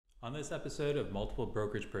On this episode of Multiple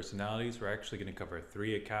Brokerage Personalities, we're actually going to cover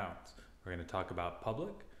 3 accounts. We're going to talk about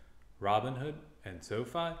Public, Robinhood, and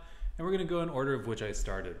SoFi, and we're going to go in order of which I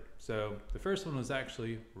started. So the first one was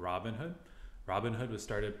actually Robinhood. Robinhood was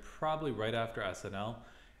started probably right after SNL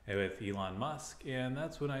with Elon Musk, and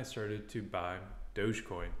that's when I started to buy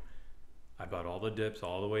Dogecoin. I bought all the dips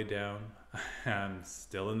all the way down. I'm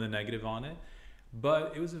still in the negative on it,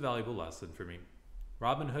 but it was a valuable lesson for me.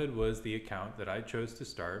 Robinhood was the account that I chose to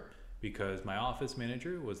start because my office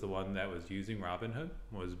manager was the one that was using Robinhood,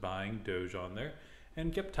 was buying Doge on there,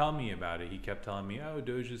 and kept telling me about it. He kept telling me, oh,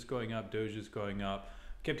 Doge is going up, Doge is going up.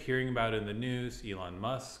 Kept hearing about it in the news. Elon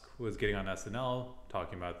Musk was getting on SNL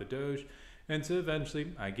talking about the Doge. And so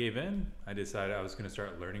eventually I gave in. I decided I was going to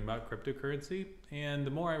start learning about cryptocurrency. And the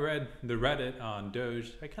more I read the Reddit on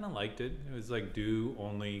Doge, I kind of liked it. It was like do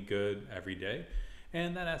only good every day.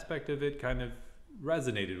 And that aspect of it kind of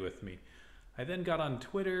resonated with me. I then got on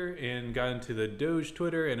Twitter and got into the Doge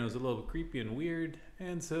Twitter, and it was a little creepy and weird,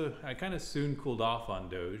 and so I kind of soon cooled off on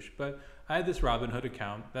Doge. But I had this Robinhood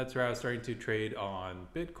account. That's where I was starting to trade on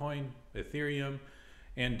Bitcoin, Ethereum,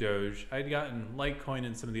 and Doge. I'd gotten Litecoin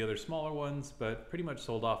and some of the other smaller ones, but pretty much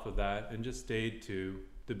sold off of that and just stayed to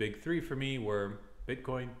the big 3 for me were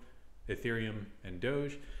Bitcoin, Ethereum, and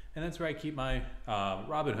Doge, and that's where I keep my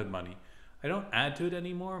Robinhood money. I don't add to it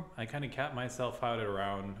anymore. I kind of capped myself out at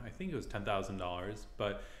around, I think it was $10,000,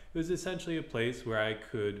 but it was essentially a place where I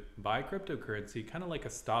could buy cryptocurrency, kind of like a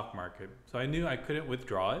stock market. So I knew I couldn't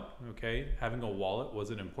withdraw it, okay? Having a wallet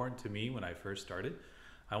wasn't important to me when I first started.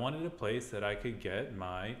 I wanted a place that I could get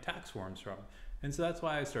my tax forms from. And so that's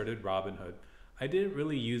why I started Robinhood. I didn't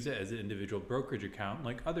really use it as an individual brokerage account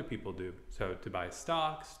like other people do. So to buy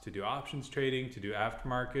stocks, to do options trading, to do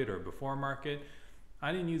aftermarket or before market,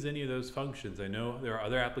 I didn't use any of those functions. I know there are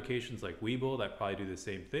other applications like Webull that probably do the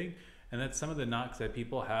same thing, and that's some of the knocks that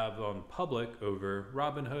people have on Public over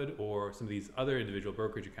Robinhood or some of these other individual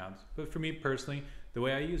brokerage accounts. But for me personally, the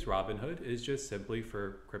way I use Robinhood is just simply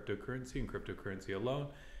for cryptocurrency and cryptocurrency alone,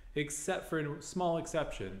 except for a small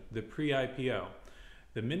exception, the pre-IPO.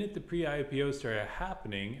 The minute the pre-IPO started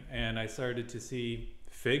happening and I started to see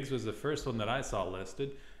FIGS was the first one that I saw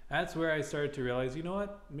listed, that's where I started to realize, you know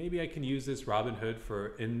what, maybe I can use this Robinhood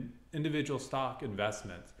for individual stock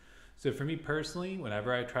investments. So for me personally,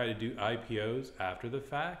 whenever I try to do IPOs after the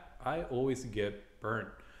fact, I always get burnt.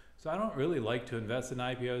 So I don't really like to invest in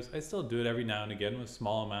IPOs. I still do it every now and again with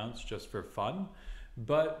small amounts just for fun.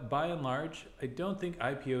 But by and large, I don't think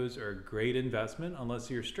IPOs are a great investment unless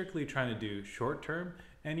you're strictly trying to do short term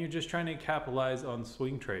and you're just trying to capitalize on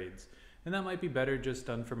swing trades. And that might be better just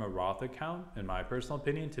done from a Roth account, in my personal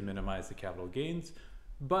opinion, to minimize the capital gains.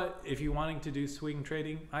 But if you're wanting to do swing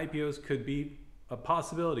trading, IPOs could be a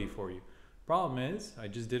possibility for you. Problem is, I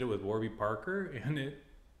just did it with Warby Parker and it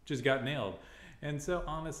just got nailed. And so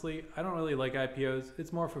honestly, I don't really like IPOs.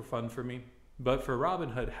 It's more for fun for me. But for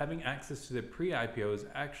Robinhood, having access to the pre-IPO is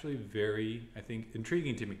actually very, I think,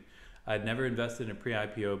 intriguing to me. I'd never invested in a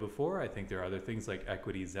pre-IPO before. I think there are other things like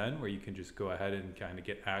Equity Zen where you can just go ahead and kind of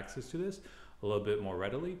get access to this a little bit more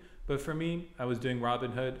readily. But for me, I was doing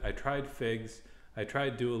Robinhood. I tried FIGS. I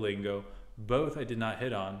tried Duolingo. Both I did not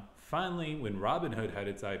hit on. Finally, when Robinhood had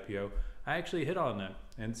its IPO, I actually hit on them.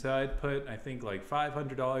 And so I'd put, I think, like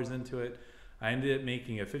 $500 into it. I ended up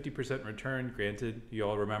making a 50% return. Granted, you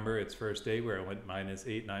all remember its first day where it went minus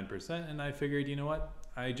 8-9%. And I figured, you know what?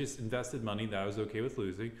 I just invested money that I was okay with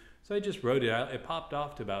losing. So I just wrote it out. It popped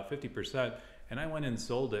off to about 50% and I went and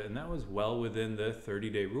sold it. And that was well within the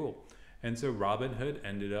 30-day rule. And so Robinhood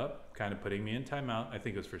ended up kind of putting me in timeout. I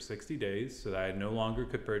think it was for 60 days so that I no longer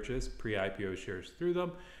could purchase pre-IPO shares through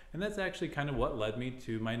them. And that's actually kind of what led me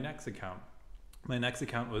to my next account. My next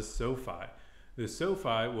account was SoFi. The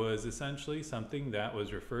SoFi was essentially something that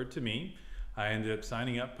was referred to me. I ended up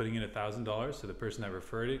signing up, putting in $1,000 so the person that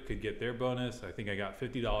referred it could get their bonus. I think I got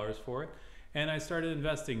 $50 for it. And I started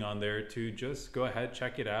investing on there to just go ahead,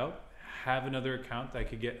 check it out, have another account that I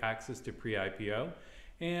could get access to pre-IPO.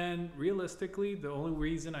 And realistically, the only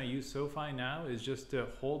reason I use SoFi now is just to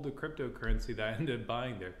hold the cryptocurrency that I ended up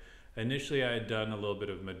buying there. Initially, I had done a little bit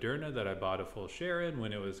of Moderna that I bought a full share in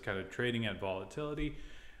when it was kind of trading at volatility.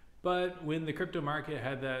 But when the crypto market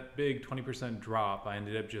had that big 20% drop, I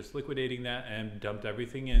ended up just liquidating that and dumped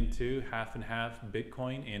everything into half and half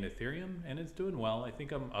Bitcoin and Ethereum, and it's doing well. I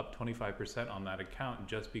think I'm up 25% on that account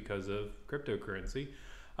just because of cryptocurrency.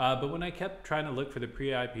 But when I kept trying to look for the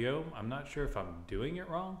pre-IPO, I'm not sure if I'm doing it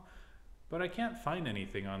wrong, but I can't find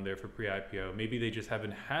anything on there for pre-IPO. Maybe they just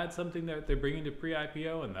haven't had something that they're bringing to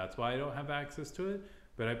pre-IPO and that's why I don't have access to it.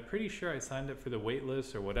 But I'm pretty sure I signed up for the wait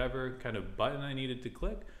list or whatever kind of button I needed to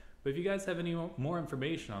click. But if you guys have any more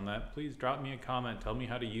information on that, please drop me a comment, tell me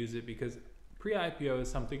how to use it, because pre-IPO is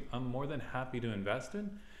something I'm more than happy to invest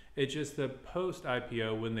in. It's just the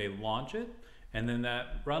post-IPO, when they launch it and then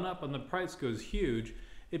that run up on the price goes huge,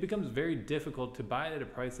 it becomes very difficult to buy it at a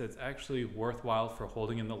price that's actually worthwhile for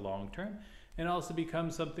holding in the long term. And it also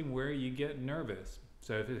becomes something where you get nervous.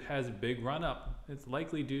 So if it has a big run up, it's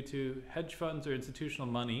likely due to hedge funds or institutional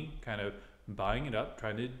money kind of buying it up,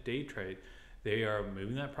 trying to day trade. They are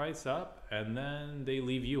moving that price up and then they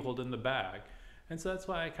leave you holding the bag. And so that's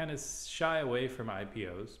why I kind of shy away from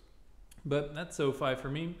IPOs. But that's SoFi for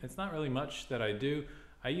me. It's not really much that I do.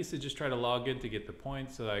 I used to just try to log in to get the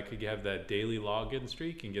points so that I could have that daily login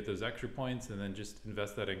streak and get those extra points and then just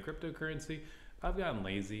invest that in cryptocurrency. I've gotten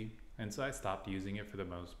lazy, and so I stopped using it for the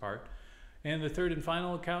most part. And the third and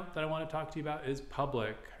final account that I want to talk to you about is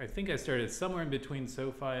Public. I think I started somewhere in between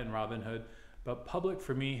SoFi and Robinhood, but Public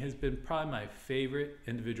for me has been probably my favorite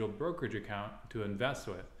individual brokerage account to invest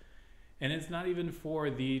with. And it's not even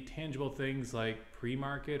for the tangible things like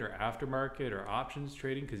pre-market or aftermarket or options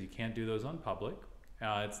trading, because you can't do those on Public.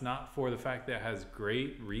 It's not for the fact that it has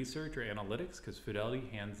great research or analytics, because Fidelity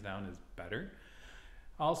hands down is better.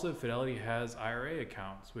 Also, Fidelity has IRA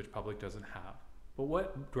accounts, which Public doesn't have. But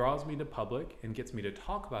what draws me to Public and gets me to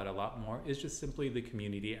talk about it a lot more is just simply the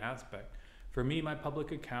community aspect. For me, my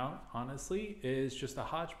Public account, honestly, is just a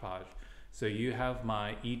hodgepodge. So you have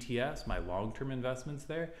my ETFs, my long-term investments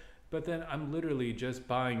there, but then I'm literally just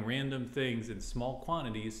buying random things in small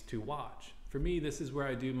quantities to watch. For me, this is where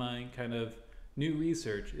I do my kind of new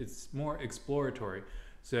research. It's more exploratory.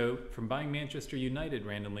 So from buying Manchester United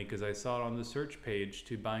randomly because I saw it on the search page,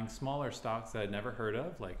 to buying smaller stocks that I'd never heard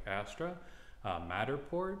of, like Astra,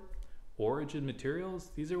 Matterport, Origin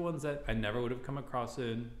Materials. These are ones that I never would have come across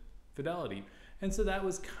in Fidelity. And so that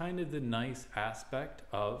was kind of the nice aspect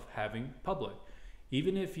of having Public.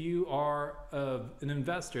 Even if you are an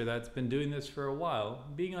investor that's been doing this for a while,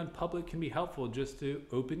 being on Public can be helpful just to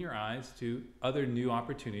open your eyes to other new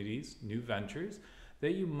opportunities, new ventures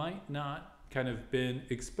that you might not kind of been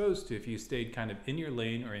exposed to if you stayed kind of in your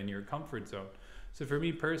lane or in your comfort zone. So for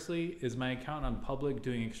me personally, is my account on Public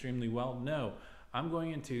doing extremely well? No, I'm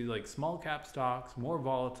going into like small cap stocks, more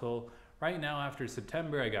volatile. Right now, after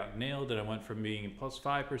September, I got nailed and I went from being plus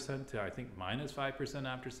 5% to I think minus 5%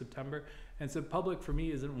 after September. And so Public for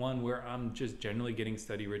me isn't one where I'm just generally getting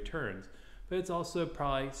steady returns, but it's also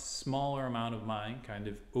probably smaller amount of my kind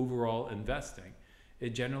of overall investing. It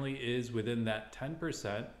generally is within that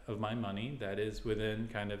 10% of my money that is within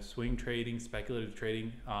kind of swing trading, speculative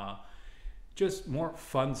trading, just more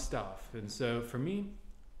fun stuff. And so for me,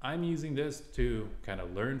 I'm using this to kind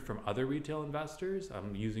of learn from other retail investors.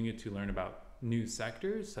 I'm using it to learn about new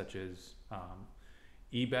sectors such as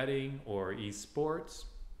e-betting or esports,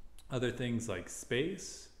 other things like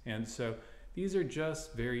space. And so these are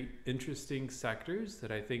just very interesting sectors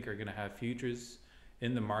that I think are going to have futures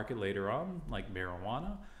in the market later on, like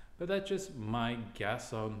marijuana. But that's just my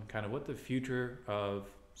guess on kind of what the future of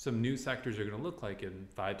some new sectors are going to look like in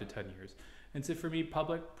 5 to 10 years. And so for me,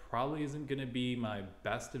 Public probably isn't going to be my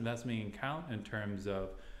best investment account in terms of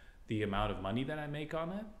the amount of money that I make on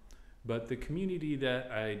it, but the community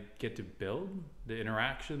that I get to build, the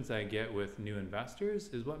interactions I get with new investors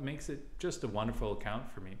is what makes it just a wonderful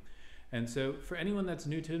account for me. And so for anyone that's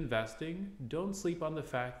new to investing, don't sleep on the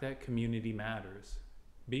fact that community matters.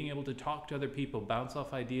 Being able to talk to other people, bounce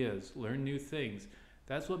off ideas, learn new things,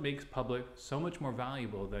 that's what makes Public so much more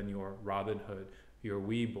valuable than your Robinhood, your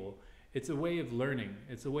Webull. It's a way of learning.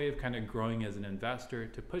 It's a way of kind of growing as an investor,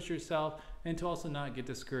 to push yourself and to also not get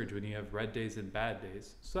discouraged when you have red days and bad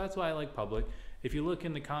days. So that's why I like Public. If you look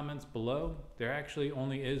in the comments below, there actually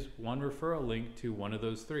only is one referral link to one of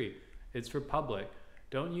those three. It's for Public.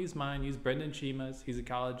 Don't use mine, use Brendan Shima's. He's a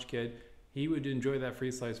college kid. He would enjoy that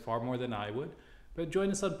free slice far more than I would. But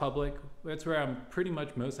join us on Public. That's where I'm pretty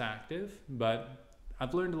much most active, but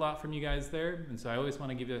I've learned a lot from you guys there, and so I always want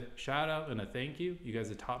to give you a shout out and a thank you. You guys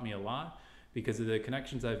have taught me a lot. Because of the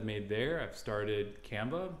connections I've made there. I've started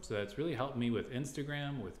Canva, so that's really helped me with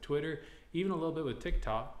Instagram, with Twitter, even a little bit with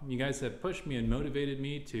TikTok. You guys have pushed me and motivated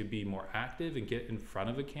me to be more active and get in front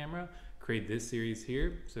of a camera, create this series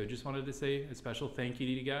here. So I just wanted to say a special thank you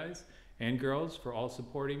to you guys and girls for all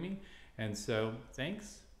supporting me. And so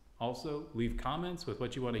thanks. Also, leave comments with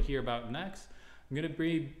what you want to hear about next. I'm going to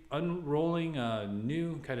be unrolling a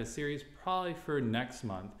new kind of series probably for next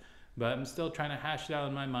month, but I'm still trying to hash it out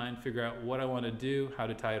in my mind, figure out what I want to do, how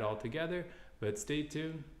to tie it all together. But stay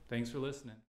tuned. Thanks for listening.